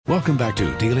Welcome back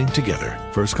to Dealing Together.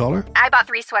 First caller? I bought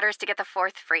 3 sweaters to get the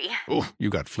 4th free. Oh, you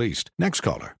got fleeced. Next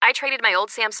caller? I traded my old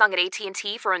Samsung at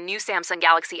AT&T for a new Samsung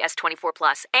Galaxy S24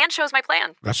 Plus and chose my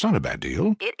plan. That's not a bad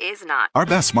deal. It is not. Our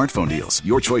best smartphone deals.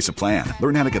 Your choice of plan.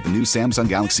 Learn how to get the new Samsung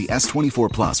Galaxy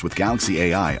S24 Plus with Galaxy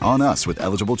AI on us with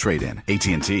eligible trade-in.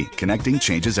 AT&T. Connecting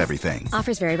changes everything.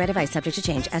 Offers vary by device. Subject to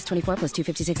change. S24 plus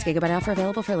 256 gigabyte offer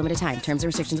available for a limited time. Terms and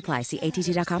restrictions apply. See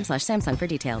att.com/Samsung for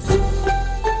details.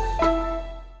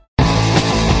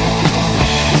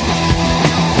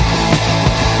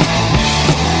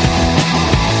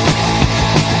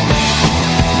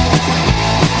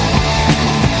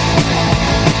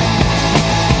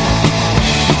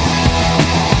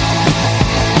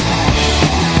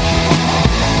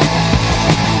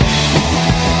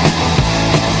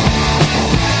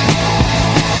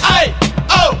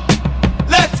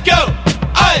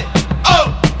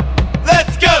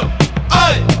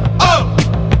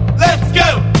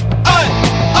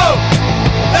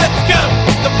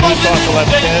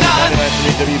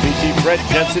 Brett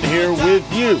Jensen here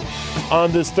with you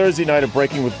on this Thursday night of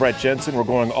Breaking with Brett Jensen. We're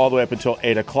going all the way up until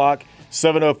 8 o'clock.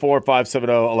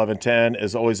 704-570-1110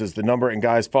 as always is the number. And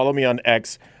guys, follow me on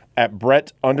X at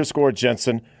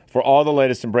Brett_Jensen for all the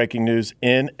latest and breaking news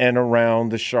in and around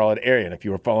the Charlotte area. And if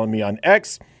you were following me on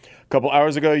X a couple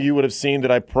hours ago, you would have seen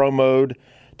that I promoted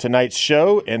tonight's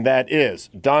show, and that is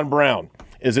Don Brown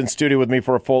is in studio with me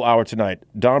for a full hour tonight.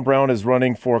 Don Brown is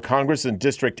running for Congress in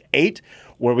District 8,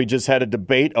 where we just had a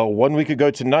debate 1 week ago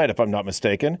tonight, if I'm not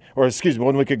mistaken, or excuse me,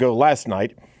 1 week ago last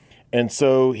night. And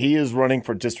so he is running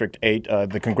for District 8,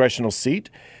 the congressional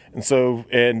seat.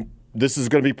 And this is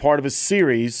going to be part of a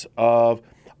series of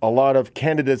a lot of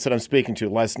candidates that I'm speaking to.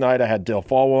 Last night I had Dale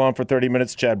Falwell on for 30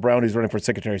 minutes, Chad Brown, who's running for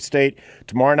Secretary of State.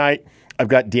 Tomorrow night I've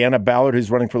got Deanna Ballard,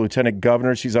 who's running for Lieutenant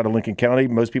Governor. She's out of Lincoln County.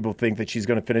 Most people think that she's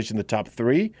going to finish in the top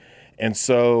 3. And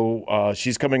so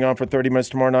she's coming on for 30 minutes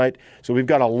tomorrow night. So we've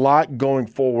got a lot going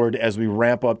forward as we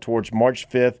ramp up towards March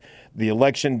 5th, the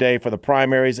election day for the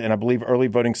primaries. And I believe early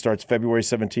voting starts February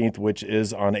 17th, which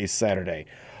is on a Saturday.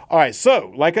 All right.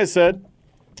 So like I said,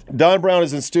 Don Brown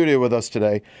is in studio with us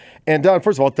today. And Don,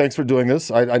 first of all, thanks for doing this.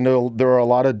 I know there are a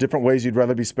lot of different ways you'd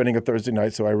rather be spending a Thursday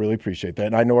night, so I really appreciate that.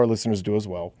 And I know our listeners do as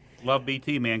well. Love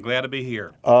BT, man. Glad to be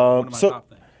here. One of my top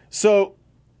things. So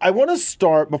I want to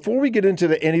start, before we get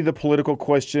into any of the political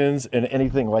questions and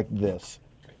anything like this,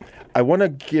 I want to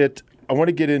get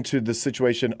into the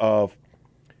situation of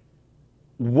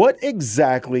what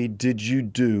exactly did you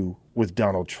do with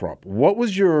Donald Trump? What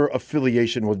was your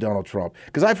affiliation with Donald Trump?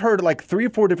 Because I've heard like 3 or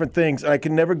 4 different things, and I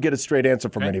can never get a straight answer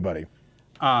from anybody.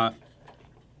 I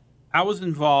was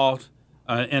involved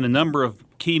in a number of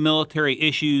key military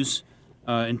issues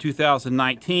in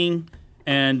 2019,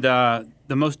 and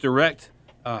the most direct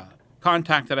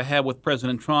contact that I had with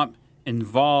President Trump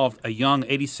involved a young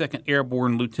 82nd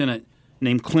Airborne lieutenant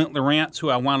named Clint Lawrence, who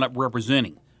I wound up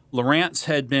representing. Lawrence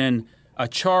had been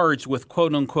charged with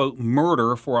quote-unquote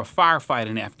murder for a firefight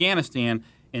in Afghanistan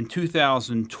in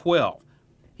 2012.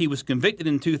 He was convicted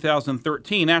in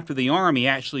 2013 after the Army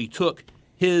actually took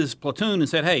his platoon and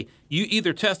said, hey, you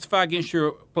either testify against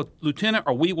your lieutenant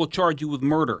or we will charge you with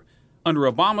murder. Under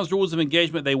Obama's rules of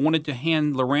engagement, they wanted to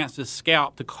hand Lawrence's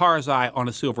scalp to Karzai on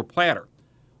a silver platter.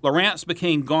 Lawrence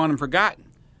became gone and forgotten.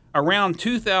 Around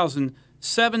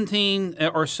 2017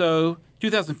 or so,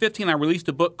 2015, I released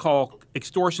a book called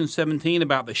Extortion 17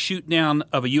 about the shoot down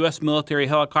of a U.S. military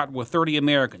helicopter with 30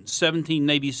 Americans, 17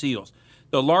 Navy SEALs,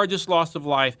 the largest loss of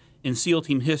life in SEAL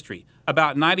team history,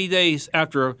 about 90 days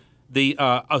after the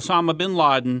Osama bin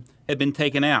Laden had been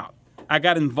taken out. I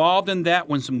got involved in that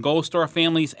when some Gold Star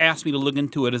families asked me to look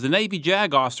into it. As a Navy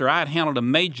JAG officer, I had handled a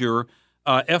major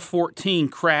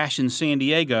F-14 crash in San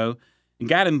Diego and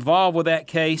got involved with that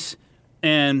case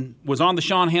and was on the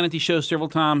Sean Hannity show several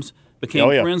times, became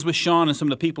friends with Sean and some of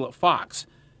the people at Fox.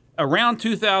 Around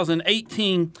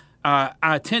 2018, I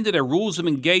attended a Rules of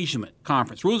Engagement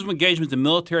conference. Rules of Engagement is a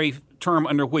military term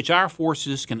under which our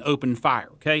forces can open fire,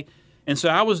 okay? And so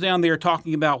I was down there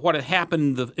talking about what had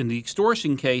happened in the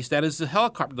extortion case. That is the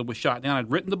helicopter that was shot down. I'd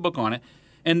written the book on it.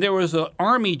 And there was an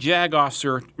Army JAG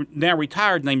officer, now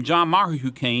retired, named John Maher,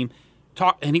 who came,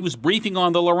 and he was briefing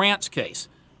on the Lawrence case.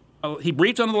 He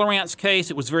briefed on the Lawrence case.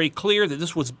 It was very clear that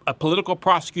this was a political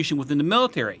prosecution within the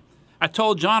military. I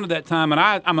told John at that time, and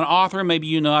I'm an author, maybe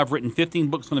you know I've written 15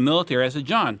 books on the military. I said,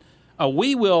 John,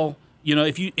 we will,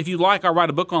 if you like, I'll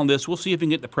write a book on this. We'll see if we can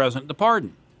get the president to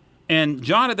pardon. And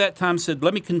John at that time said,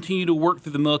 let me continue to work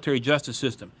through the military justice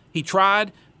system. He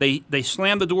tried. They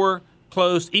slammed the door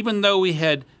closed, even though we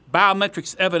had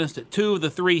biometrics evidence that 2 of the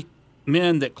 3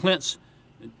 men that Clint's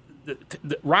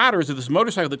the riders of this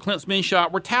motorcycle that Clint's men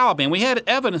shot were Taliban. We had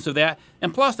evidence of that,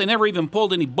 and plus they never even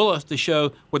pulled any bullets to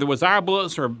show whether it was our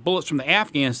bullets or bullets from the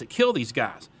Afghans that killed these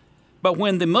guys. But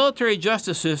when the military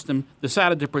justice system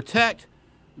decided to protect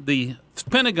the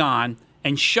Pentagon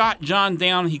and shot John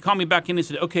down, he called me back in and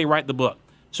said, okay, write the book.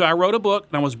 So I wrote a book,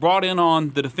 and I was brought in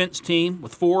on the defense team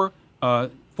with 4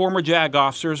 former JAG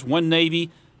officers, 1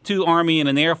 Navy, 2 Army, and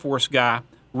an Air Force guy.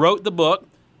 Wrote the book.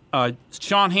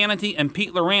 Sean Hannity and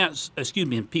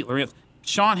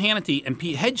Sean Hannity and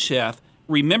Pete Hegseth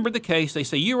remembered the case. They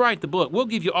say, you write the book. We'll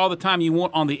give you all the time you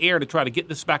want on the air to try to get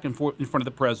this back and forth in front of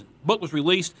the president. The book was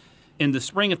released in the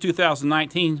spring of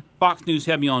 2019. Fox News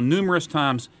had me on numerous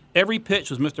times. Every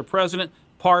pitch was, Mr. President,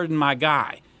 pardon my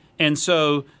guy. And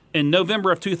so in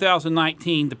November of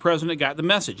 2019, the president got the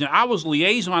message. And I was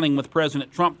liaisoning with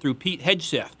President Trump through Pete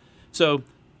Hegseth. So the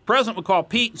president would call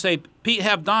Pete and say, Pete,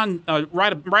 have Don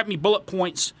write me bullet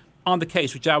points on the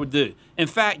case, which I would do. In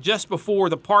fact, just before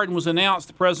the pardon was announced,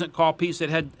 the president called Pete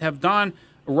and said, have Don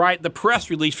write the press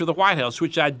release for the White House,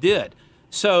 which I did.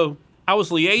 So I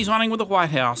was liaisoning with the White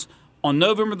House. On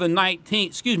November the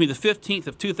 15th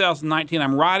of 2019,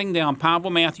 I'm riding down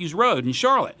Pineville Matthews Road in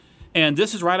Charlotte. And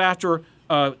this is right after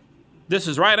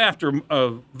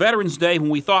Veterans Day,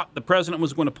 when we thought the president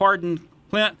was going to pardon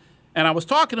Clint. And I was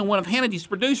talking to one of Hannity's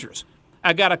producers.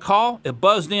 I got a call. It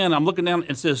buzzed in. I'm looking down.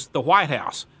 It says the White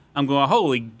House. I'm going,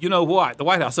 holy, you know what? The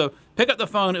White House. So pick up the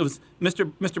phone. It was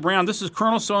Mr. Brown. This is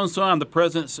Colonel so-and-so. I'm the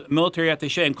president's military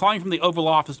attaché. I'm calling from the Oval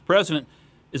Office. The president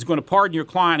is going to pardon your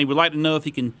client. He would like to know if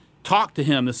he can talk to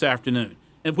him this afternoon,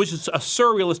 which is a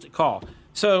surrealistic call.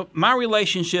 So my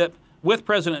relationship with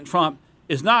President Trump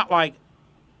is not like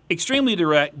extremely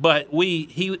direct, but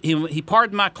he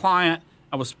pardoned my client.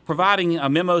 I was providing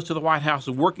memos to the White House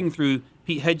and working through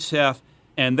Pete Hegseth,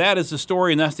 and that is the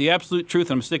story, and that's the absolute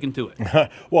truth, and I'm sticking to it.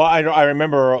 Well, I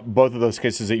remember both of those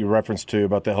cases that you referenced to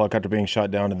about the helicopter being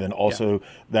shot down and then also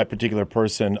that particular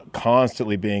person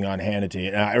constantly being on Hannity.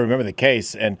 And I remember the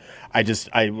case, and I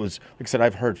was, like I said,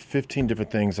 I've heard 15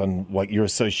 different things on what your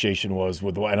association was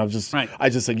with, and I just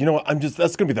said, you know what,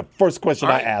 that's going to be the first question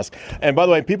I ask. And by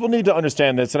the way, people need to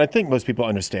understand this, and I think most people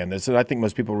understand this, and I think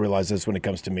most people realize this when it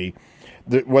comes to me,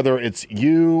 that whether it's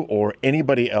you or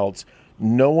anybody else,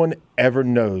 no one ever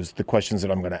knows the questions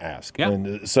that I'm going to ask. Yeah.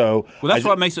 And so, that's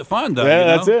what makes it fun, though. Yeah,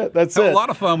 that's it. That's it. A lot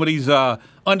of fun with these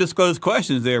undisclosed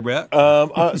questions there, Brett.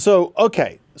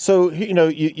 So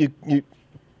you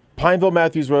Pineville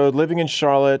Matthews Road, living in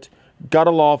Charlotte, got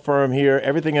a law firm here,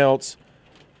 everything else.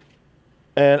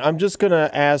 And I'm just going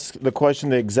to ask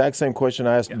the exact same question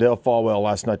I asked Dale Falwell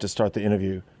last night to start the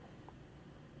interview.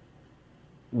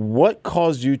 What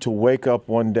caused you to wake up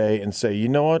one day and say, you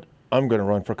know what? I'm going to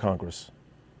run for Congress?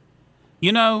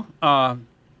 You know,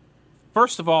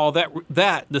 first of all,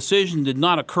 that decision did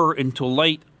not occur until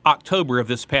late October of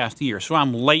this past year, so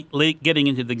I'm late getting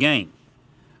into the game.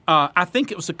 I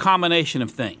think it was a combination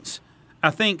of things. I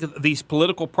think these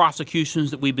political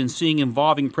prosecutions that we've been seeing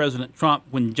involving President Trump,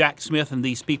 when Jack Smith and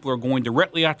these people are going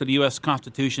directly after the U.S.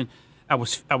 Constitution, I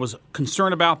was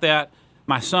concerned about that.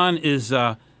 My son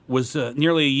was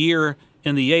nearly a year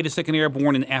in the 82nd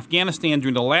Airborne in Afghanistan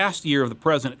during the last year of the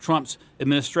President Trump's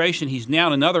administration. He's now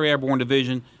in another airborne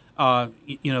division,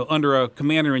 under a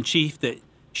commander-in-chief that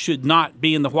should not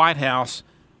be in the White House.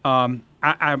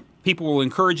 People were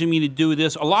encouraging me to do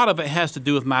this. A lot of it has to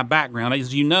do with my background.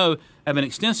 As you know, I have an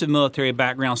extensive military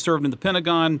background, served in the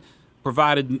Pentagon,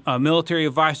 provided military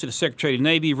advice to the Secretary of the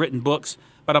Navy, written books.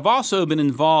 But I've also been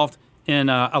involved in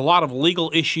a lot of legal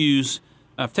issues.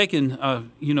 I've taken,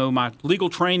 my legal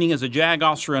training as a JAG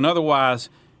officer and otherwise,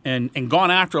 and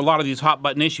gone after a lot of these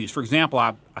hot-button issues. For example,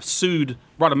 I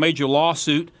brought a major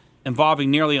lawsuit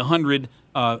involving nearly 100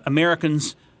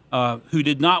 Americans who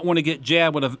did not want to get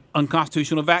jabbed with an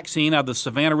unconstitutional vaccine out of the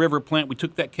Savannah River plant. We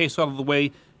took that case out of the way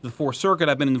to the Fourth Circuit.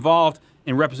 I've been involved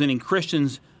in representing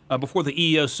Christians before the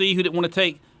EEOC who didn't want to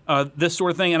take this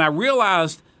sort of thing. And I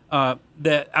realized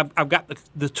that I've got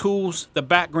the tools, the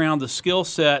background, the skill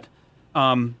set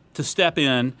to step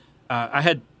in.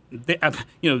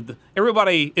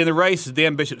 Everybody in the race is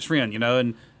Dan Bishop's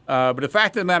friend, but the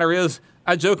fact of the matter is,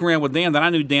 I joke around with Dan that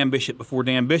I knew Dan Bishop before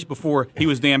he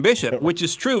was Dan Bishop, which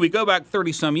is true. We go back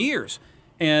 30-some years.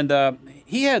 And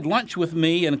he had lunch with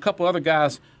me and a couple other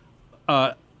guys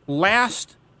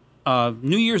last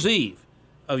New Year's Eve.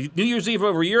 New Year's Eve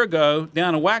over a year ago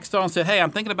down in Waxhaw, and said, hey,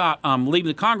 I'm thinking about leaving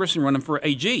the Congress and running for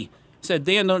AG. I said,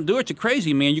 Dan, don't do it. You're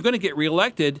crazy, man. You're going to get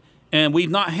reelected, and we've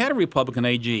not had a Republican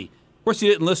AG. Of course, he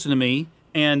didn't listen to me.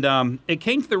 And I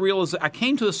came to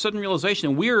the sudden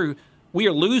realization we are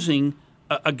losing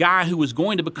a guy who was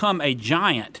going to become a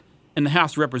giant in the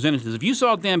House of Representatives. If you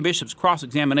saw Dan Bishop's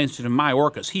cross-examination of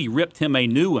Mayorkas, he ripped him a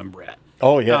new one, Brett.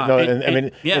 Oh, yeah.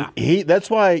 And that's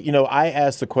why, I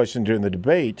asked the question during the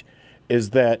debate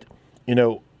is that,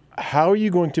 how are you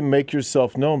going to make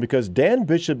yourself known? Because Dan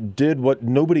Bishop did what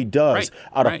nobody does.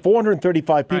 Out of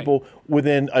 435 people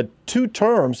within 2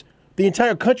 terms, the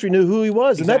entire country knew who he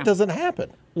was, and that doesn't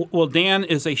happen. Well, Dan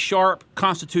is a sharp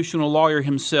constitutional lawyer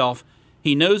himself.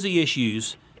 He knows the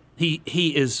issues.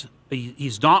 He's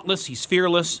dauntless. He's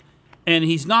fearless, and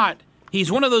he's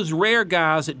one of those rare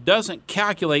guys that doesn't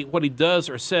calculate what he does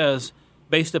or says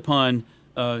based upon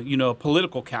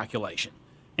political calculation.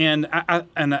 And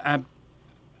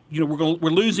we're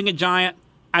losing a giant.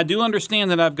 I do understand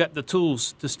that I've got the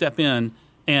tools to step in,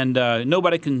 and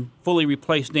nobody can fully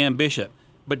replace Dan Bishop.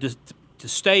 But to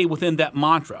stay within that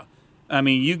mantra. I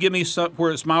mean, you give me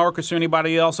where it's Mayorkas or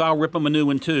anybody else, I'll rip them a new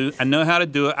one too. I know how to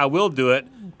do it. I will do it.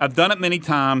 I've done it many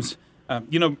times.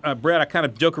 Brett, I kind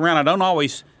of joke around. I don't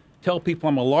always tell people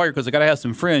I'm a lawyer because I got to have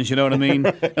some friends. You know what I mean?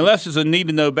 Unless there's a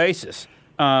need-to-know basis.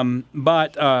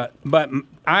 But I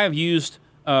have used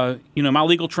my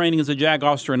legal training as a JAG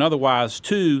officer and otherwise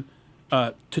to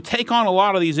take on a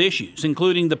lot of these issues,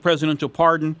 including the presidential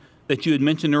pardon that you had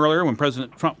mentioned earlier when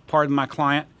President Trump pardoned my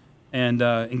client. And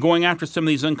going after some of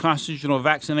these unconstitutional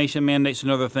vaccination mandates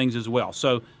and other things as well.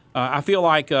 So I feel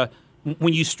like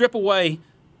when you strip away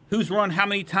who's run how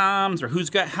many times or who's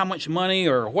got how much money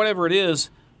or whatever it is,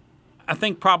 I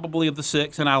think probably of the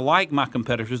 6, and I like my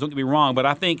competitors, don't get me wrong, but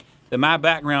I think that my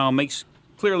background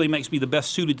clearly makes me the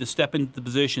best suited to step into the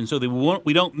position so that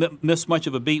we don't miss much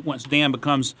of a beat once Dan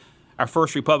becomes our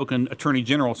first Republican Attorney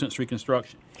General since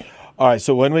Reconstruction. All right,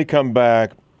 so when we come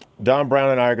back, Don Brown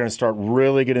and I are going to start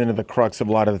really getting into the crux of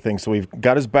a lot of the things. So we've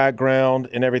got his background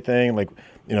and everything,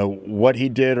 what he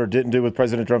did or didn't do with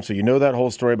President Trump. So that whole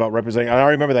story about representing. I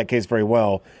remember that case very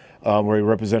well, where he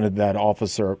represented that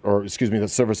officer, the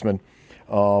serviceman,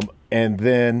 and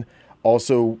then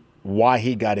also why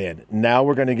he got in. Now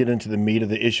we're going to get into the meat of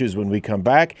the issues when we come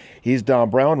back. He's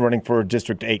Don Brown, running for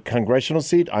District 8 congressional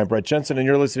seat. I'm Brett Jensen, and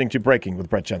you're listening to Breaking with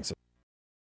Brett Jensen.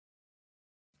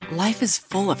 Life is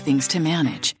full of things to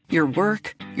manage. Your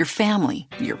work, your family,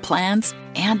 your plans,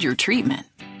 and your treatment.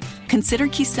 Consider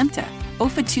Kesimpta,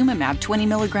 ofatumumab 20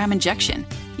 milligram injection.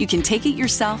 You can take it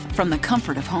yourself from the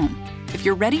comfort of home. If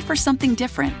you're ready for something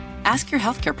different, ask your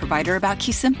healthcare provider about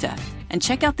Kesimpta and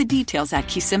check out the details at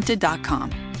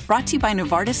kesimpta.com. Brought to you by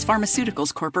Novartis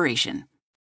Pharmaceuticals Corporation.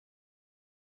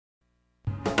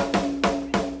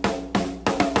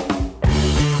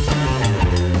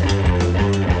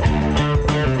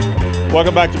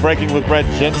 Welcome back to Breaking with Brett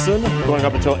Jensen. Going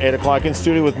up until 8 o'clock. In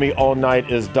studio with me all night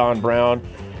is Don Brown.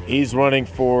 He's running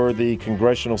for the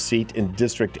congressional seat in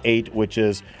District 8, which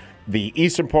is the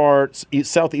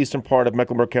southeastern part of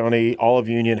Mecklenburg County, all of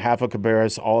Union, half of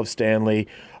Cabarrus, all of Stanley,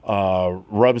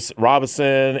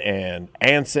 Robinson and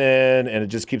Anson, and it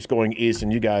just keeps going east.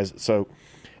 And you guys, so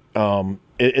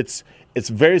it's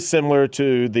very similar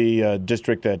to the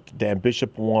district that Dan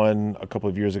Bishop won a couple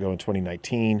of years ago in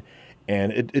 2019.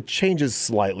 And it changes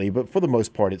slightly, but for the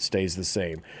most part, it stays the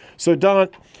same. So, Don,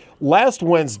 last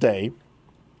Wednesday,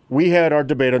 we had our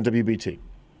debate on WBT.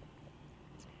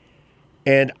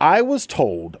 And I was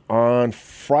told on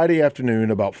Friday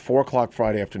afternoon, about 4 o'clock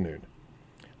Friday afternoon,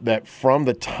 that from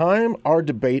the time our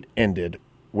debate ended,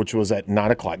 which was at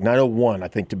 9 o'clock, 9:01, I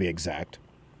think to be exact,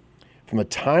 from the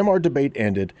time our debate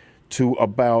ended to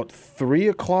about 3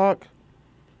 o'clock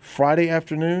Friday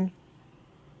afternoon,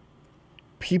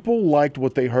 people liked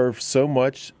what they heard so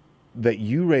much that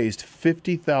you raised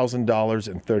 $50,000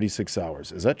 in 36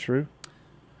 hours. Is that true?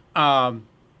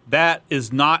 That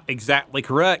is not exactly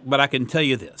correct, but I can tell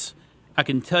you this. I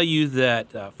can tell you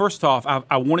that, first off,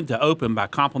 I wanted to open by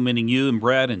complimenting you and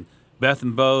Brett and Beth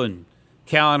and Bo and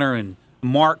Callender and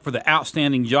Mark for the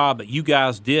outstanding job that you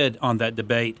guys did on that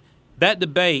debate. That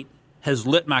debate has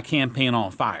lit my campaign on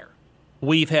fire.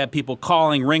 We've had people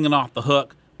calling, ringing off the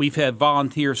hook. We've had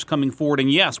volunteers coming forward.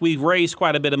 And, yes, we've raised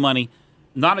quite a bit of money.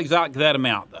 Not exactly that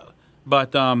amount, though.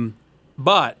 But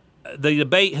the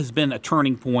debate has been a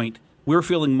turning point. We're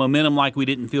feeling momentum like we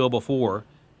didn't feel before.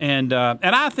 And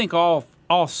I think all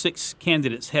 6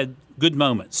 candidates had good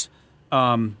moments.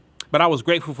 But I was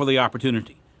grateful for the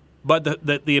opportunity. But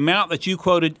the amount that you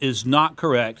quoted is not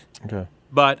correct. Okay.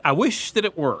 But I wish that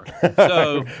it were.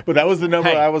 So, but that was the number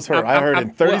I was heard. I heard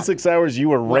in 36 hours you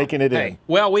were raking it in.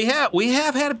 Well, we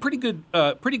have had a pretty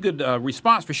good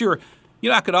response for sure.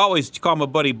 I could always call my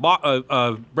buddy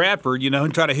Bradford,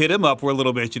 and try to hit him up for a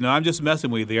little bit. I'm just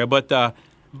messing with you there. But the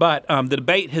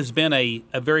debate has been a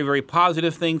very, very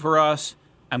positive thing for us.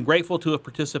 I'm grateful to have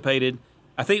participated.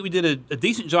 I think we did a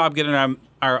decent job getting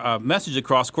our message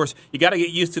across. Of course, you got to get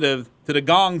used to the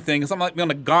gong thing. It's like being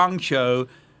on a gong show.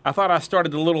 I thought I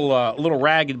started a little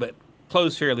ragged, but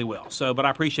closed fairly well. So, but I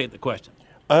appreciate the question.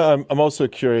 I'm also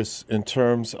curious in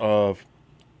terms of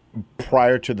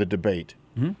prior to the debate.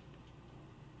 Mm-hmm.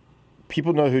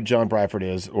 People know who John Bradford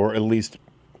is, or at least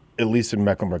in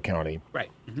Mecklenburg County. Right.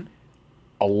 Mm-hmm.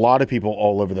 A lot of people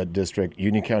all over that district,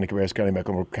 Union County, Cabarrus County,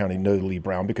 Mecklenburg County, know Lee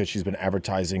Brown because she's been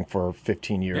advertising for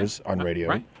 15 years on radio.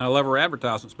 Right. I love her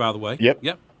advertisements, by the way.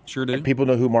 Yep. Sure do. And people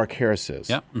know who Mark Harris is.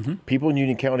 Yep. Mm-hmm. People in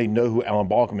Union County know who Alan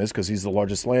Balcom is because he's the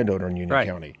largest landowner in Union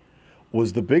County.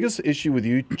 Was the biggest issue with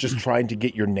you just trying to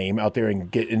get your name out there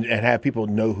and have people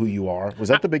know who you are? Was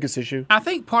that the biggest issue? I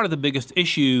think part of the biggest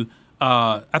issue,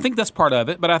 I think that's part of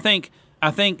it, but I think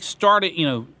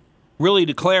started, really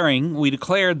declaring, we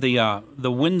declared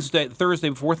the Thursday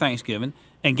before Thanksgiving,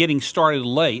 and getting started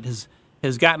late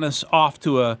has gotten us off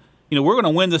to we're going to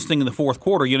win this thing in the fourth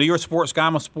quarter. You're a sports guy,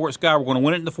 I'm a sports guy. We're going to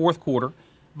win it in the fourth quarter,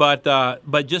 but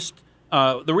just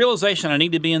the realization I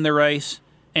need to be in the race,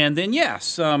 and then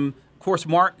yes, of course,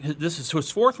 Mark, this is his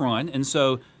fourth run, and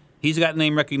so he's got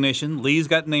name recognition. Lee's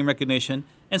got name recognition,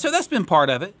 and so that's been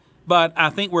part of it. But I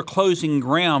think we're closing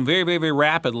ground very, very, very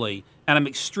rapidly, and I'm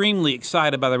extremely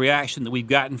excited by the reaction that we've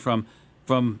gotten from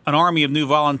an army of new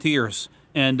volunteers.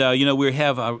 And, we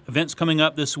have events coming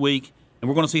up this week, and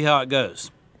we're going to see how it goes.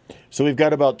 So we've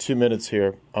got about 2 minutes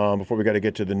here before we got to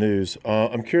get to the news.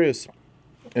 I'm curious,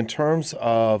 in terms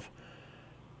of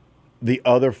the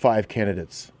other 5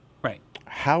 candidates, right?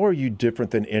 How are you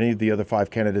different than any of the other 5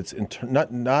 candidates?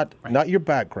 Not your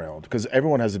background, because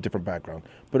everyone has a different background,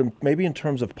 but maybe in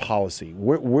terms of policy.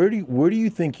 Where do you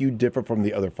think you differ from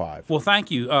the other 5? Well,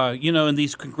 thank you. In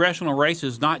these congressional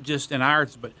races, not just in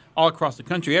ours, but all across the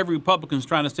country, every Republican's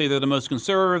trying to say they're the most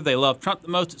conservative, they love Trump the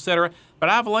most, et cetera. But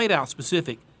I've laid out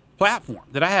specific platform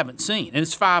that I haven't seen, and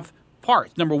it's 5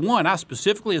 parts. Number one, I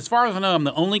specifically, as far as I know, I'm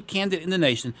the only candidate in the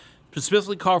nation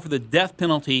specifically called for the death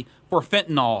penalty for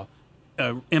fentanyl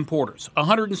importers.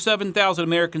 107,000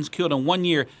 Americans killed in 1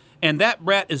 year, and that,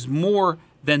 Brett, is more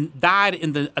than died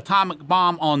in the atomic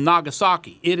bomb on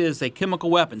Nagasaki. It is a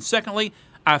chemical weapon. Secondly,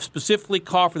 I've specifically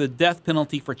called for the death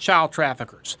penalty for child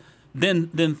traffickers. Then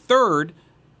third,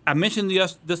 I mentioned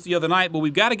this the other night, but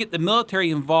we've got to get the military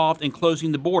involved in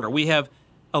closing the border. We have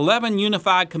 11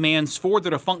 unified commands, 4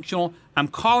 that are functional. I'm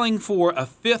calling for a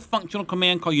 5th functional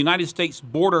command called United States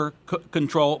Border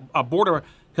Border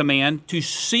Command to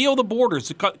seal the borders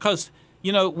because,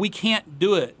 we can't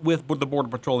do it with the Border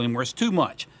Patrol anymore. It's too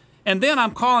much. And then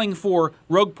I'm calling for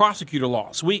rogue prosecutor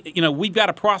laws. We've got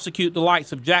to prosecute the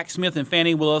likes of Jack Smith and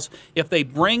Fannie Willis if they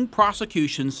bring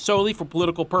prosecutions solely for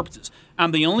political purposes.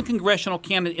 I'm the only congressional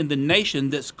candidate in the nation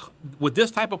that's, with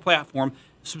this type of platform,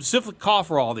 specifically call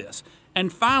for all this.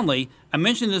 And finally, I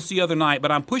mentioned this the other night,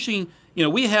 but I'm pushing,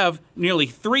 we have nearly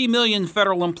 3 million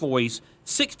federal employees,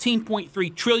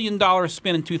 $16.3 trillion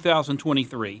spent in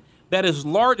 2023. That is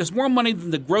large. It's more money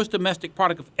than the gross domestic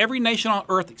product of every nation on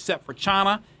earth except for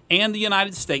China and the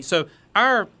United States. So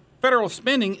our federal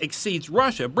spending exceeds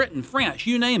Russia, Britain, France,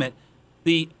 you name it.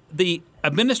 The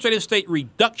Administrative State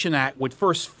Reduction Act would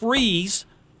first freeze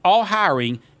all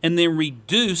hiring and then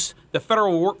reduce the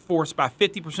federal workforce by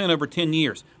 50% over 10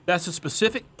 years. That's a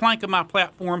specific plank of my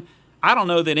platform. I don't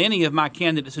know that any of my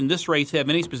candidates in this race have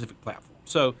any specific platform.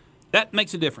 So that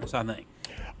makes a difference, I think.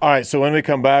 All right, so when we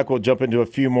come back, we'll jump into a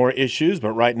few more issues.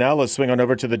 But right now, let's swing on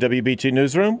over to the WBT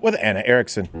Newsroom with Anna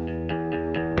Erickson.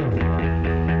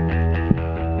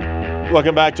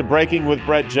 Welcome back to Breaking with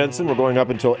Brett Jensen. We're going up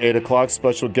until 8 o'clock.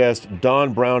 Special guest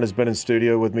Don Brown has been in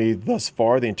studio with me thus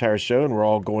far, the entire show, and we're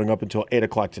all going up until 8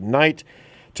 o'clock tonight.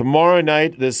 Tomorrow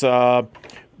night, this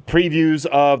previews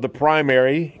of the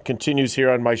primary continues here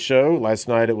on my show. Last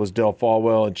night, it was Del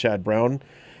Falwell and Chad Brown.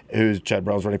 Chad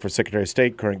Brown's running for Secretary of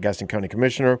State, current Gaston County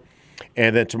Commissioner.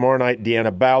 And then tomorrow night,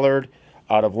 Deanna Ballard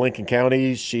out of Lincoln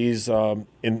County. She's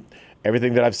in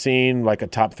everything that I've seen, like a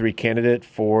top 3 candidate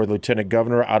for lieutenant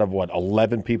governor out of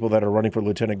 11 people that are running for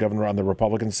lieutenant governor on the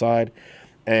Republican side.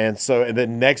 And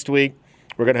then next week,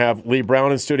 we're going to have Lee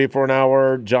Brown in studio for an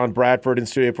hour, John Bradford in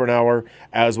studio for an hour,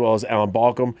 as well as Alan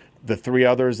Balcom, the 3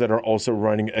 others that are also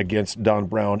running against Don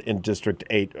Brown in District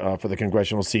 8 for the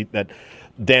congressional seat that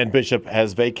Dan Bishop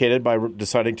has vacated by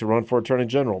deciding to run for Attorney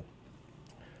General.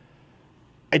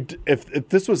 If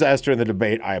this was asked during the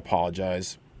debate, I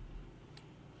apologize.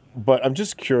 But I'm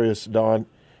just curious, Don,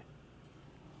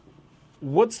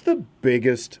 what's the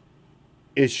biggest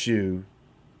issue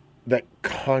that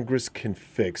Congress can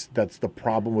fix that's the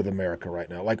problem with America right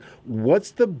now? Like,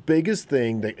 what's the biggest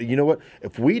thing that,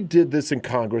 if we did this in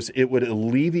Congress, it would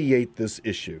alleviate this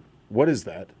issue? What is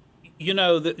that? You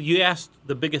know, you asked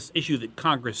the biggest issue that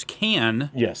Congress can.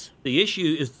 Yes. The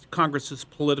issue is Congress's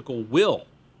political will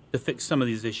to fix some of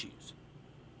these issues.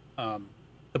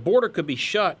 The border could be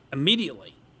shut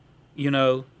immediately,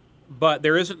 but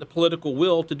there isn't the political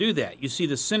will to do that. You see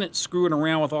the Senate screwing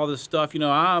around with all this stuff.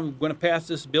 I'm going to pass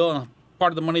this bill, and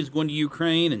part of the money is going to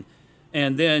Ukraine,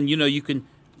 and then you can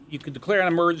declare an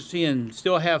emergency and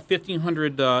still have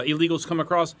 1,500 illegals come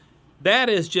across. That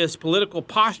is just political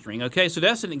posturing. Okay, so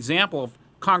that's an example of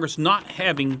Congress not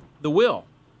having the will.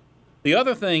 The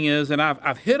other thing is, and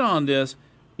I've hit on this.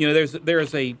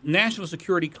 There's a national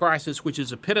security crisis which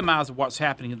is epitomized of what's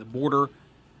happening at the border.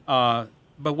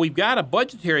 But we've got a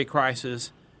budgetary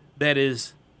crisis that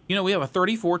is, we have a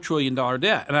 $34 trillion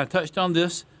debt. And I touched on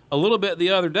this a little bit the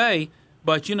other day,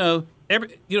 but,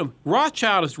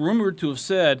 Rothschild is rumored to have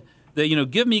said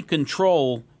that, give me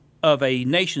control of a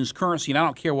nation's currency and I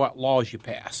don't care what laws you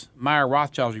pass. Meyer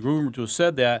Rothschild is rumored to have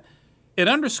said that. It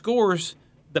underscores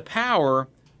the power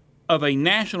of a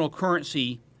national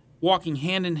currency walking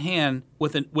hand in hand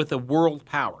with a world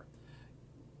power.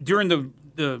 During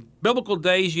the biblical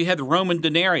days, you had the Roman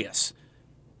denarius.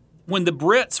 When the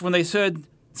Brits, when they said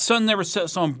sun never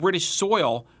sets on British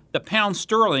soil, the pound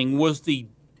sterling was the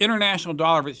international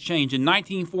dollar of exchange. In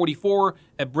 1944,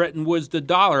 at Bretton Woods, the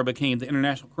dollar became the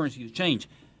international currency of exchange.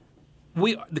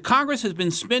 The Congress has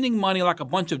been spending money like a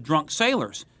bunch of drunk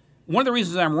sailors. One of the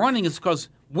reasons I'm running is because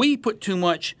we put too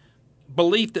much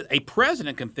belief that a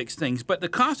president can fix things, but the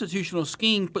constitutional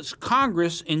scheme puts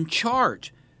Congress in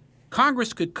charge.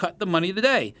 Congress could cut the money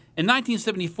today. In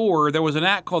 1974, there was an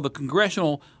act called the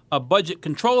Congressional Budget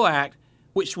Control Act,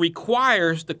 which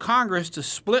requires the Congress to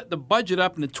split the budget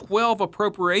up into 12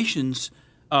 appropriations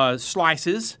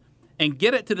slices and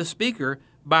get it to the Speaker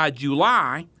by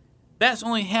July. That's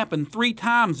only happened 3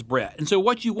 times, Brett. And so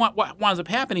what winds up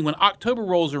happening when October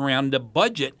rolls around and the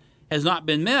budget has not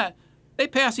been met, they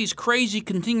pass these crazy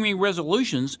continuing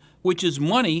resolutions, which is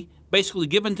money basically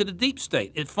given to the deep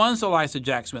state. It funds the likes of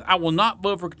Jack Smith. I will not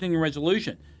vote for a continuing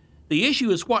resolution. The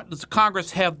issue is, what does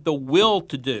Congress have the will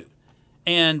to do?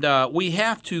 And we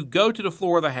have to go to the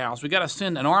floor of the House. We've got to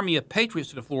send an army of patriots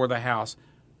to the floor of the House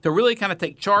to really kind of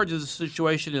take charge of the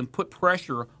situation and put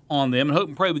pressure on them and hope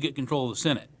and pray we get control of the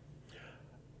Senate.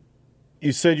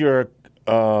 You said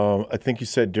I think you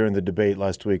said during the debate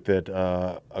last week that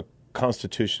a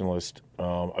constitutionalist,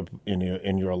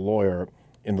 and you're a lawyer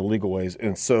in the legal ways.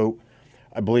 And so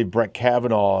I believe Brett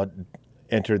Kavanaugh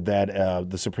entered that,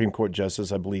 the Supreme Court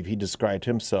justice, I believe he described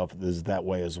himself as that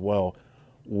way as well.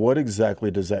 What exactly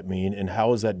does that mean, and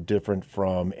how is that different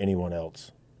from anyone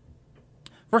else?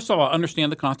 First of all, I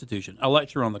understand the Constitution. I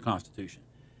lecture on the Constitution.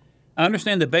 I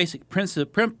understand the basic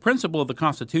principle of the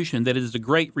Constitution, that it is a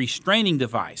great restraining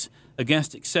device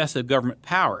against excessive government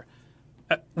power.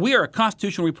 We are a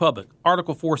constitutional republic,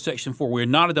 Article 4, Section 4. We are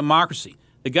not a democracy.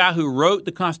 The guy who wrote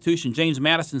the Constitution, James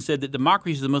Madison, said that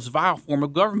democracy is the most vile form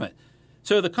of government.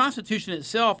 So the Constitution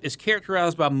itself is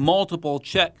characterized by multiple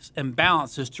checks and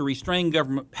balances to restrain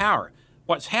government power.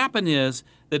 What's happened is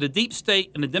that the deep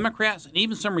state and the Democrats and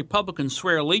even some Republicans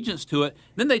swear allegiance to it.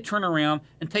 Then they turn around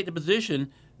and take the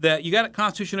position that you got a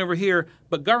Constitution over here,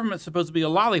 but government's supposed to be a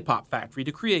lollipop factory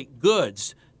to create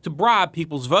goods, to bribe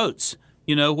people's votes.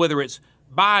 Whether it's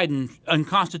Biden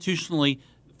unconstitutionally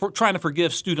trying to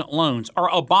forgive student loans or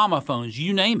Obama phones,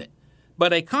 you name it.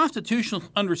 But a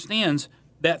constitutionalist understands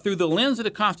that through the lens of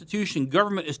the Constitution,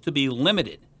 government is to be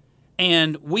limited.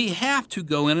 And we have to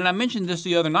go in, and I mentioned this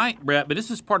the other night, Brett, but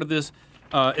this is part of this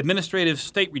Administrative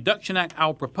State Reduction Act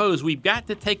I'll propose. We've got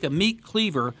to take a meat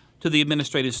cleaver to the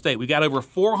administrative state. We've got over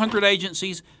 400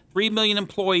 agencies, 3 million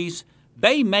employees.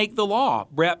 They make the law,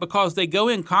 Brett, because they go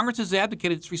in. Congress has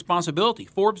advocated its responsibility.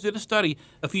 Forbes did a study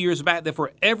a few years back that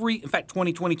in fact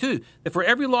 2022, that for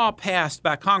every law passed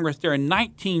by Congress, there are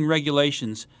 19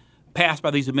 regulations passed by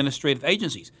these administrative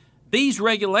agencies. These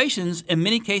regulations, in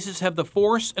many cases, have the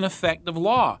force and effect of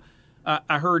law.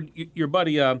 I heard your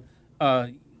buddy the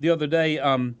other day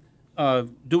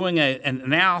doing an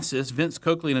analysis, Vince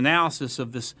Coakley, an analysis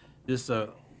of this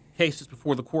case that's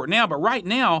before the court now. But right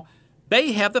now,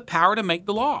 they have the power to make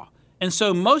the law. And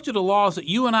so most of the laws that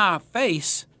you and I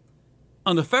face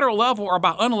on the federal level are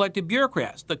by unelected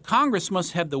bureaucrats. The Congress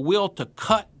must have the will to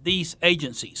cut these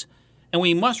agencies. And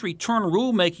we must return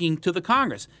rulemaking to the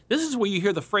Congress. This is where you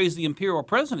hear the phrase the imperial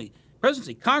presidency.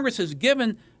 Congress has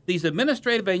given these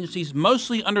administrative agencies,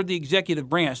 mostly under the executive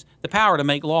branch, the power to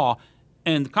make law.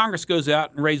 And the Congress goes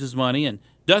out and raises money and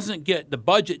doesn't get the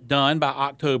budget done by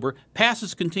October,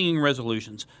 passes continuing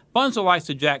resolutions, funds the likes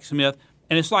of Jack Smith,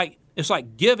 and it's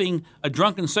like giving a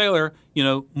drunken sailor,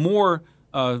 more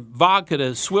vodka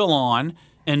to swill on,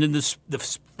 and then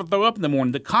throw up in the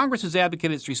morning. The Congress has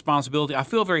advocated its responsibility. I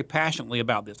feel very passionately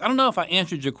about this. I don't know if I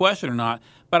answered your question or not,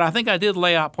 but I think I did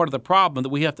lay out part of the problem that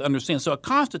we have to understand. So a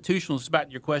constitutionalist, back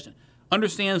to your question,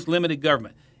 understands limited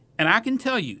government. And I can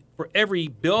tell you, for every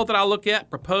bill that I look at,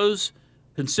 propose,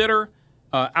 consider,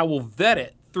 I will vet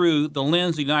it through the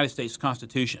lens of the United States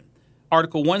Constitution.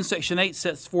 Article 1, Section 8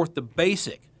 sets forth the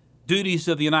basic duties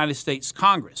of the United States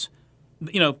Congress.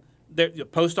 The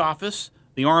post office,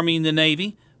 the Army, and the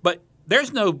Navy, but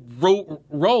there's no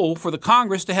role for the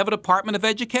Congress to have a Department of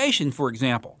Education, for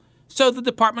example. So the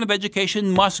Department of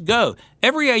Education must go.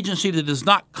 Every agency that is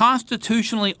not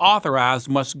constitutionally authorized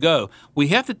must go. We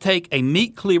have to take a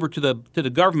meat cleaver to the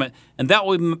government, and that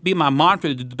will be my mantra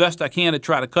to do the best I can to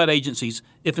try to cut agencies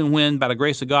if and when, by the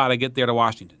grace of God, I get there to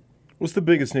Washington. What's the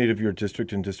biggest need of your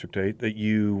district in District 8 that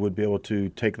you would be able to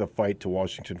take the fight to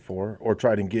Washington for, or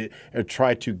try to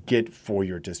get for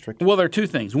your district? Well, there are two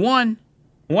things. One,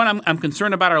 I'm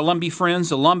concerned about our Lumbee friends.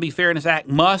 The Lumbee Fairness Act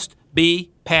must be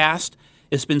passed.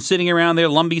 It's been sitting around there.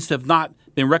 Lumbees have not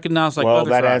been recognized like other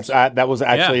tribes. That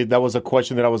was a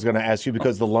question that I was going to ask you,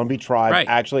 because the Lumbee tribe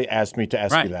actually asked me to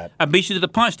ask you that. I beat you to the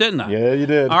punch, didn't I? Yeah, you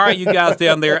did. All right, you guys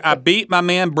down there. I beat my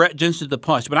man Brett Jensen to the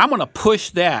punch, but I'm going to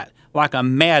push that like a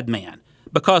madman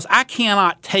because I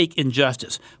cannot take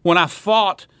injustice. When I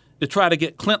fought to try to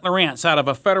get Clint Lawrence out of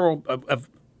a federal of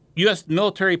U.S.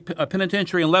 military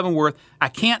penitentiary in Leavenworth, I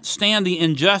can't stand the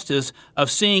injustice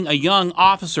of seeing a young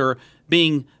officer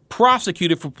being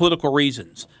prosecuted for political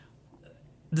reasons.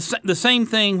 The same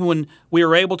thing when we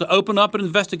were able to open up an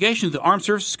investigation to the Armed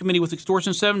Services Committee with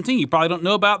Extortion 17. You probably don't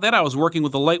know about that. I was working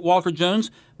with the late Walter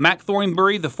Jones, Mac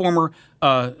Thornberry, the former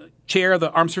chair of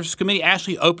the Armed Services Committee,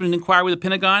 actually opened an inquiry with the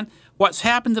Pentagon. What's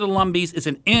happened to the Lumbees is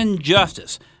an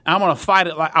injustice. I'm going to fight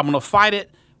it. I'm going to fight it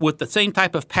with the same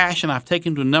type of passion I've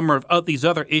taken to a number of these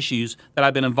other issues that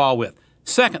I've been involved with.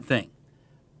 Second thing,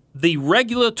 the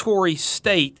regulatory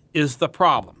state is the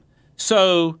problem.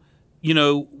 So,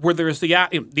 whether it's the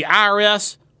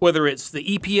IRS, whether it's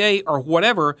the EPA or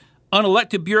whatever,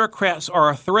 unelected bureaucrats are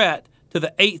a threat to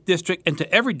the 8th District and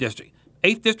to every district.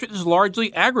 8th District is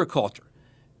largely agriculture.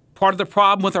 Part of the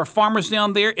problem with our farmers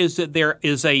down there is that there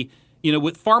is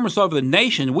with farmers all over the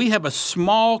nation, we have a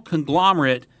small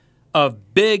conglomerate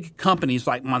of big companies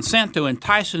like Monsanto and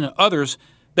Tyson and others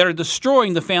that are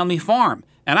destroying the family farm.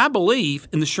 And I believe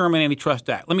in the Sherman Antitrust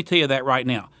Act. Let me tell you that right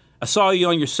now. I saw you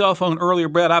on your cell phone earlier,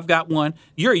 Brett. I've got one.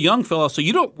 You're a young fellow, so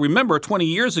you don't remember 20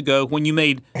 years ago when you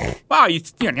made, wow,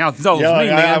 you're now as old as me,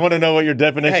 man. I want to know what your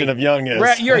definition of young is.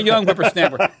 Brett, you're a young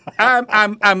whippersnapper.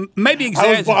 I'm maybe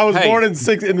exaggerating. I was born in the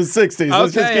 60s.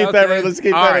 Let's just keep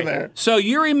that in there. So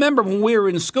you remember when we were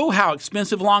in school how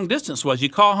expensive long distance was. You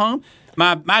call home,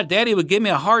 my daddy would give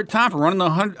me a hard time for running a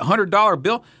 $100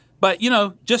 bill. But,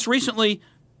 just recently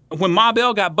when Ma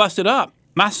Bell got busted up,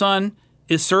 my son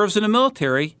serves in the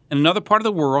military in another part of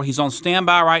the world. He's on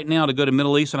standby right now to go to the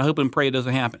Middle East, and I hope and pray it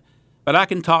doesn't happen. But I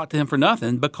can talk to him for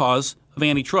nothing because of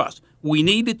antitrust. We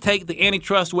need to take the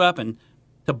antitrust weapon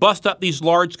to bust up these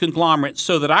large conglomerates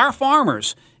so that our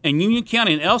farmers in Union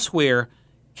County and elsewhere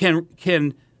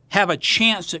can have a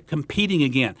chance at competing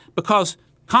again. Because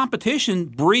competition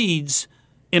breeds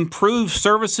improved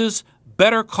services,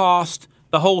 better cost,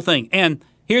 the whole thing. And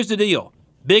here's the deal.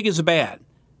 Big is bad.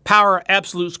 Power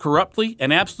absolutes corruptly,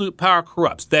 and absolute power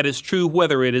corrupts. That is true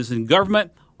whether it is in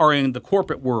government or in the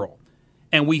corporate world.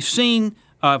 And we've seen,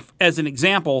 as an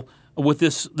example, with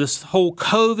this whole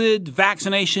COVID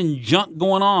vaccination junk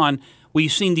going on,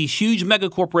 we've seen these huge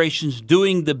mega corporations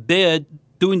doing the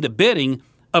bidding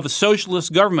of a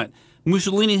socialist government.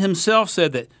 Mussolini himself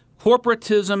said that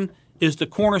corporatism is the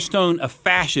cornerstone of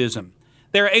fascism.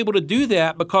 They're able to do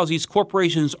that because these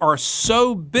corporations are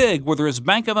so big, whether it's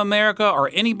Bank of America or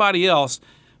anybody else,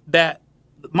 that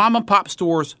mom-and-pop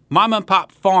stores,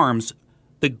 mom-and-pop farms,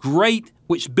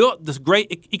 which built this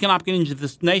great economic engine of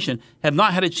this nation, have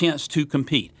not had a chance to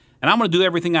compete. And I'm going to do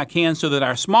everything I can so that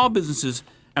our small businesses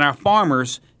and our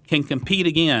farmers can compete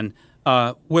again,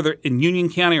 whether in Union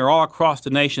County or all across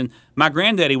the nation. My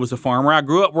granddaddy was a farmer. I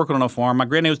grew up working on a farm. My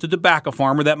granddaddy was a tobacco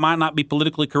farmer. That might not be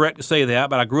politically correct to say that,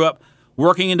 but I grew up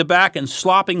working in the back and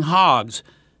slopping hogs.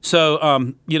 So,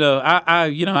 I'm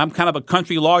kind of a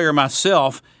country lawyer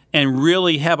myself and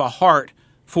really have a heart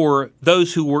for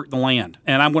those who work the land.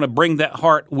 And I'm going to bring that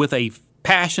heart with a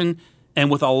passion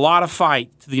and with a lot of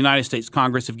fight to the United States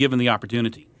Congress if given the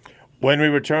opportunity. When we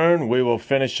return, we will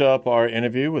finish up our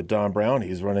interview with Don Brown.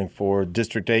 He's running for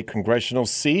District 8 congressional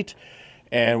seat,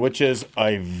 and which is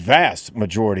a vast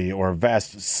majority, or a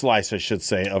vast slice, I should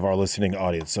say, of our listening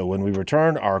audience. So when we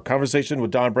return, our conversation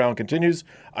with Don Brown continues.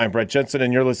 I'm Brett Jensen,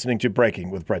 and you're listening to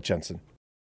Breaking with Brett Jensen.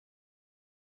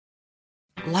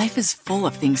 Life is full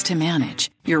of things to manage: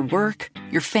 your work,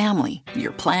 your family,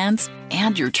 your plans,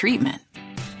 and your treatment.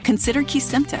 Consider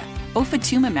Kesimpta,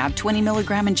 ofatumumab 20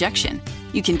 milligram injection.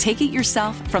 You can take it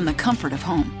yourself from the comfort of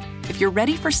home. If you're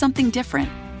ready for something different,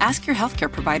 ask your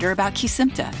healthcare provider about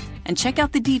Kesimpta and check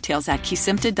out the details at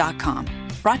kesimpta.com.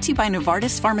 Brought to you by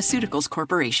Novartis Pharmaceuticals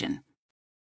Corporation.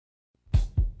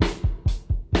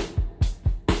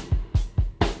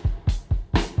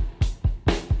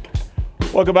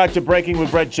 Welcome back to Breaking with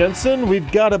Brett Jensen.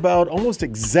 We've got about almost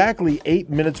exactly 8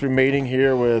 minutes remaining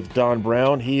here with Don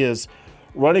Brown. He is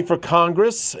running for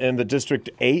Congress in the District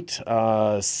 8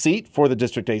 seat, for the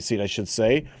District 8 seat, I should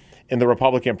say, in the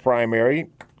Republican primary.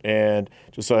 And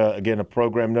just, again, a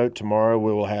program note, tomorrow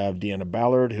we will have Deanna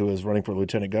Ballard, who is running for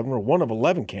lieutenant governor, one of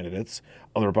 11 candidates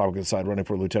on the Republican side running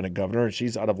for lieutenant governor.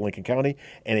 She's out of Lincoln County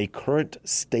and a current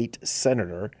state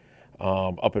senator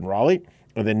up in Raleigh.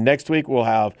 And then next week we'll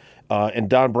have, in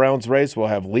Don Brown's race, we'll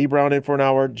have Lee Brown in for an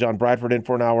hour, John Bradford in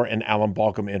for an hour, and Alan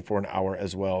Balcom in for an hour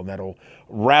as well. And that'll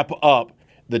wrap up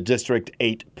the District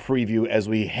 8 preview as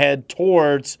we head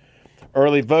towards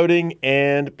early voting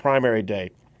and primary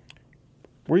day.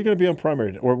 Where are you going to be on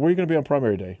primary day? Or where are you going to be on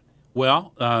primary day?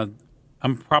 Well,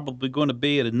 I'm probably going to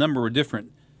be at a number of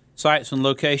different sites and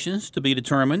locations to be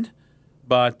determined,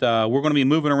 but we're going to be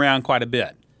moving around quite a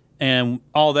bit. And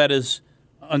all that is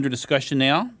under discussion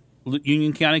now.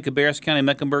 Union County, Cabarrus County,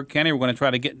 Mecklenburg County. We're going to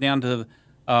try to get down to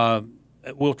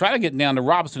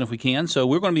Robinson if we can. So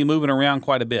we're going to be moving around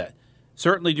quite a bit.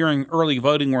 Certainly during early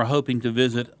voting, we're hoping to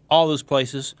visit all those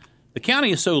places. The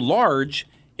county is so large,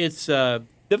 it's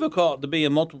difficult to be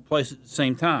in multiple places at the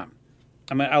same time.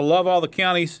 I mean, I love all the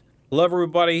counties, love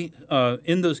everybody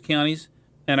in those counties,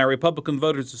 and our Republican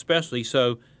voters especially.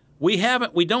 So we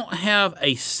don't have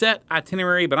a set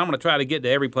itinerary, but I'm going to try to get to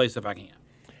every place if I can.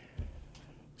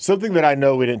 Something that I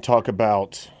know we didn't talk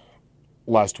about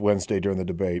last Wednesday during the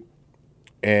debate,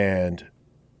 and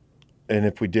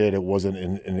if we did, it wasn't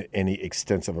in any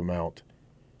extensive amount.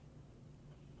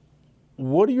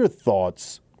 What are your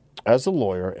thoughts as a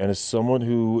lawyer and as someone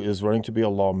who is running to be a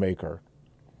lawmaker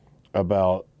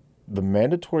about the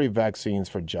mandatory vaccines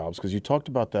for jobs? Because you talked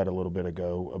about that a little bit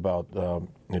ago about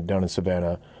down in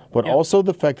Savannah, but also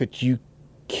the fact that you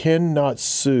cannot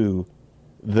sue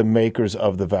the makers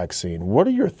of the vaccine. What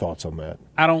are your thoughts on that?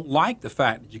 I don't like the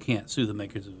fact that you can't sue the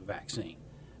makers of the vaccine.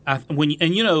 The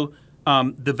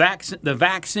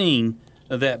vaccine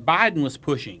that Biden was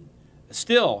pushing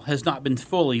still has not been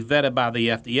fully vetted by the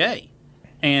FDA.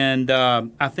 And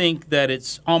I think that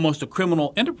it's almost a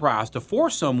criminal enterprise to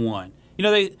force someone.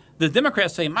 The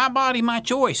Democrats say, my body, my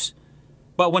choice.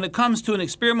 But when it comes to an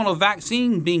experimental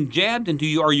vaccine being jabbed into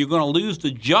you, or you're going to lose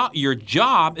your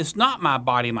job, it's not my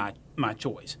body, my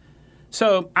choice.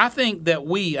 So I think that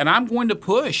I'm going to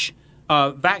push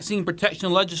vaccine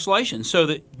protection legislation so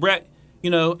that, Brett,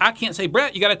 I can't say,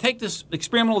 Brett, you got to take this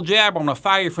experimental jab, or I'm going to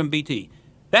fire you from BT.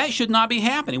 That should not be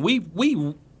happening. We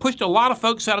pushed a lot of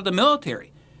folks out of the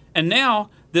military. And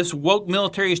now this woke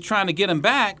military is trying to get them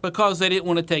back because they didn't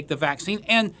want to take the vaccine.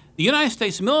 And the United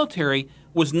States military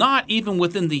was not even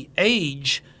within the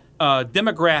age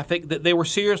demographic that they were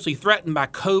seriously threatened by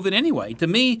COVID anyway. To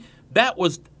me, that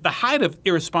was the height of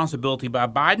irresponsibility by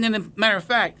Biden. And as a matter of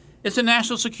fact, it's a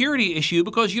national security issue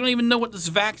because you don't even know what this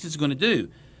vaccine is going to do.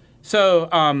 So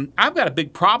I've got a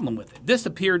big problem with it. This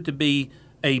appeared to be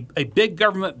a big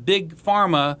government, big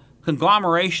pharma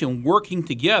conglomeration working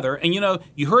together. And,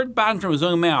 you heard Biden from his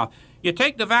own mouth. You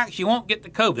take the vaccine, you won't get the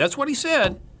COVID. That's what he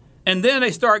said. And then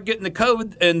they start getting the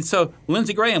COVID. And so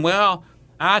Lindsey Graham, well,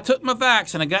 I took my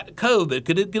vaccine, I got the COVID.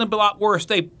 Could it get a lot worse?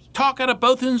 They talk out of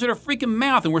both ends of their freaking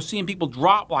mouth, and we're seeing people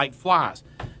drop like flies.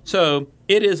 So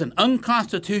it is an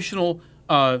unconstitutional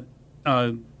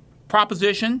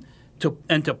proposition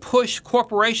to push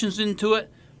corporations into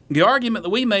it. The argument that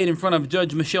we made in front of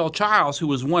Judge Michelle Childs, who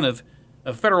was one of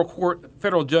a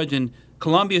federal judge in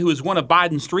Columbia, who is one of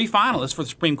Biden's 3 finalists for the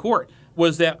Supreme Court,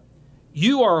 was that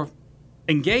you are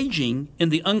engaging in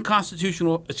the in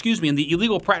the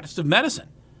illegal practice of medicine.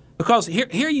 Because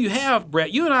here you have,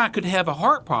 Brett, you and I could have a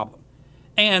heart problem.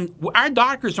 And our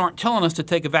doctors aren't telling us to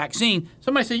take a vaccine.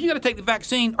 Somebody says, you got to take the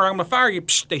vaccine or I'm going to fire you.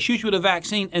 Psh, they shoot you with a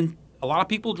vaccine, and a lot of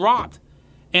people dropped.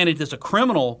 And it is a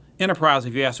criminal enterprise,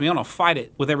 if you ask me. I'm going to fight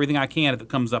it with everything I can if it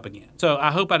comes up again. So I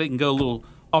hope I didn't go a little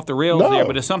off the rails there,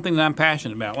 but it's something that I'm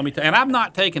passionate about. Let me tell you, and I'm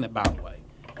not taking it, by the way,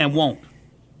 and won't.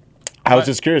 I was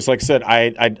just curious. Like I said,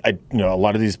 I a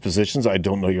lot of these positions I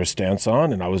don't know your stance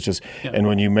on, and I was just and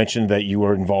when you mentioned that you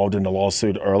were involved in a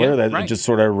lawsuit earlier, it just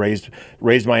sort of raised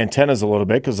my antennas a little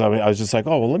bit because I was just like,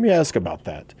 oh well, let me ask about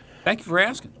that. Thank you for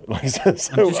asking. Like I said,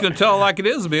 I'm just going to tell it like it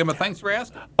is, man, but thanks for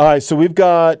asking. All right, so we've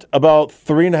got about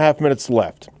 3.5 minutes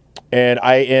left. And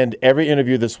I end every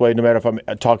interview this way, no matter if I'm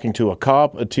talking to a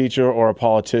cop, a teacher, or a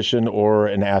politician, or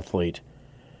an athlete.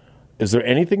 Is there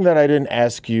anything that I didn't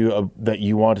ask you that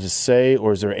you wanted to say,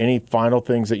 or is there any final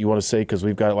things that you want to say? Because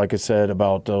we've got, like I said,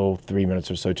 about 3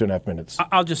 minutes or so, 2.5 minutes.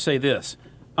 I'll just say this.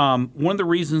 One of the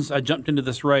reasons I jumped into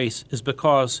this race is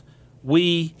because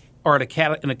we are in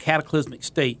a cataclysmic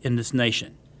state in this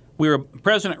nation.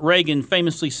 President Reagan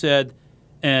famously said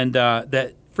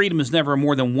that freedom is never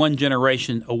more than one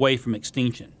generation away from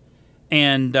extinction.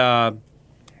 And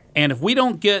if we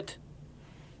don't get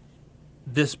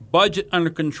this budget under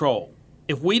control,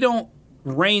 if we don't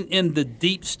rein in the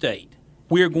deep state,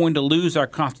 we are going to lose our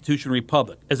constitutional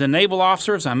republic. As a naval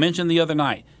officer, as I mentioned the other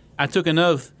night, I took an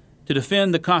oath to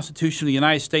defend the Constitution of the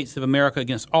United States of America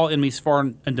against all enemies,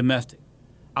 foreign and domestic.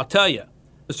 I'll tell you,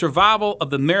 the survival of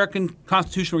the American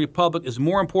constitutional republic is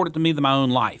more important to me than my own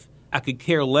life. I could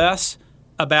care less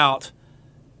about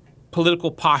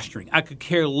political posturing. I could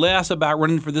care less about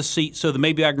running for this seat so that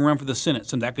maybe I can run for the Senate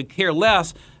someday. I could care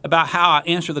less about how I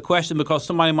answer the question because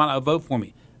somebody might not vote for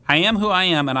me. I am who I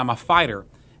am, and I'm a fighter,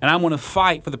 and I'm going to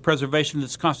fight for the preservation of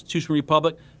this constitutional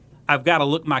republic. I've got to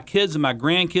look my kids and my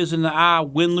grandkids in the eye,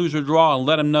 win, lose, or draw, and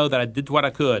let them know that I did what I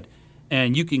could.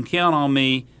 And you can count on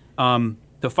me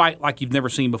to fight like you've never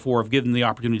seen before if given the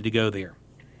opportunity to go there.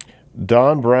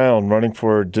 Don Brown running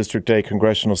for District 8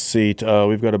 congressional seat.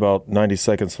 We've got about 90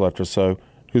 seconds left or so.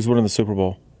 Who's winning the Super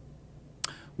Bowl?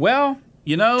 Well,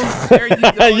 there you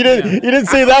go. you didn't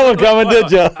see that one coming,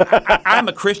 did you? I'm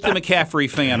a Christian McCaffrey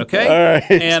fan, okay? All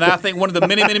right. And I think one of the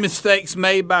many, many mistakes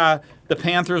made by the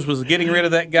Panthers was getting rid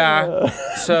of that guy.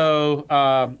 So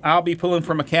I'll be pulling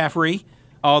for McCaffrey.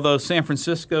 Although San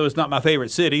Francisco is not my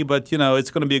favorite city, but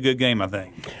it's going to be a good game, I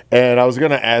think. And I was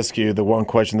going to ask you the one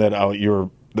question that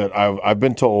I've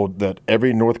been told that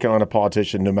every North Carolina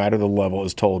politician, no matter the level,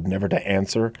 is told never to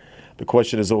answer. The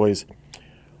question is always,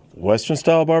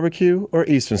 Western-style barbecue or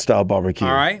Eastern-style barbecue?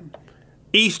 All right.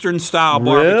 Eastern-style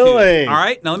barbecue. Really? All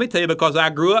right. Now, let me tell you, because I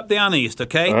grew up down east,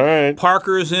 okay? All right.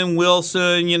 Parker's in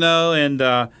Wilson, and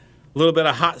a little bit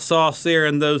of hot sauce there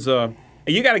and those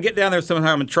you got to get down there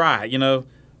sometime and try it,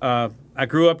 I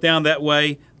grew up down that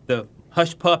way, the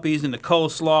hush puppies and the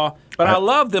coleslaw. But I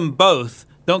love them both,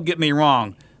 don't get me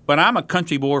wrong. But I'm a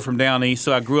country boy from down east,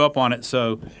 so I grew up on it.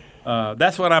 So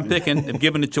that's what I'm picking if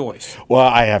given the choice. Well,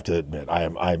 I have to admit,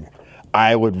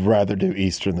 I would rather do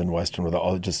Eastern than Western with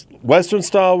all just Western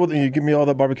style. With you give me all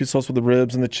that barbecue sauce with the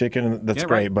ribs and the chicken, and that's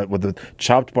great. Right. But with the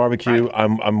chopped barbecue,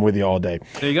 right. I'm with you all day.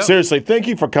 There you go. Seriously, thank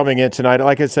you for coming in tonight.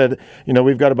 Like I said,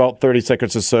 we've got about 30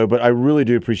 seconds or so, but I really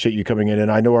do appreciate you coming in,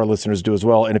 and I know our listeners do as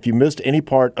well. And if you missed any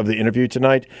part of the interview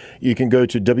tonight, you can go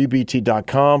to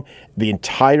WBT.com. The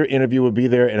entire interview will be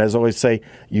there, and as I always say,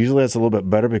 usually that's a little bit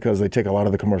better because they take a lot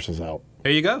of the commercials out.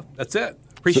 There you go. That's it.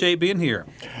 Appreciate being here.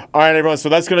 All right, everyone. So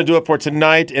that's going to do it for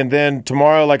tonight. And then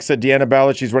tomorrow, like I said, Deanna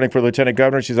Ballard, she's running for lieutenant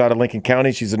governor. She's out of Lincoln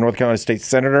County. She's a North Carolina state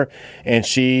senator. And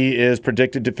she is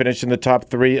predicted to finish in the top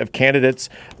 3 of candidates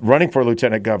running for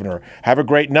lieutenant governor. Have a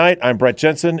great night. I'm Brett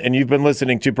Jensen, and you've been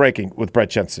listening to Breaking with Brett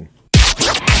Jensen.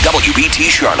 WBT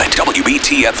Charlotte,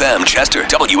 WBT FM Chester,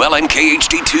 WLNK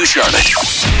HD2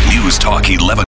 Charlotte. News Talk 11.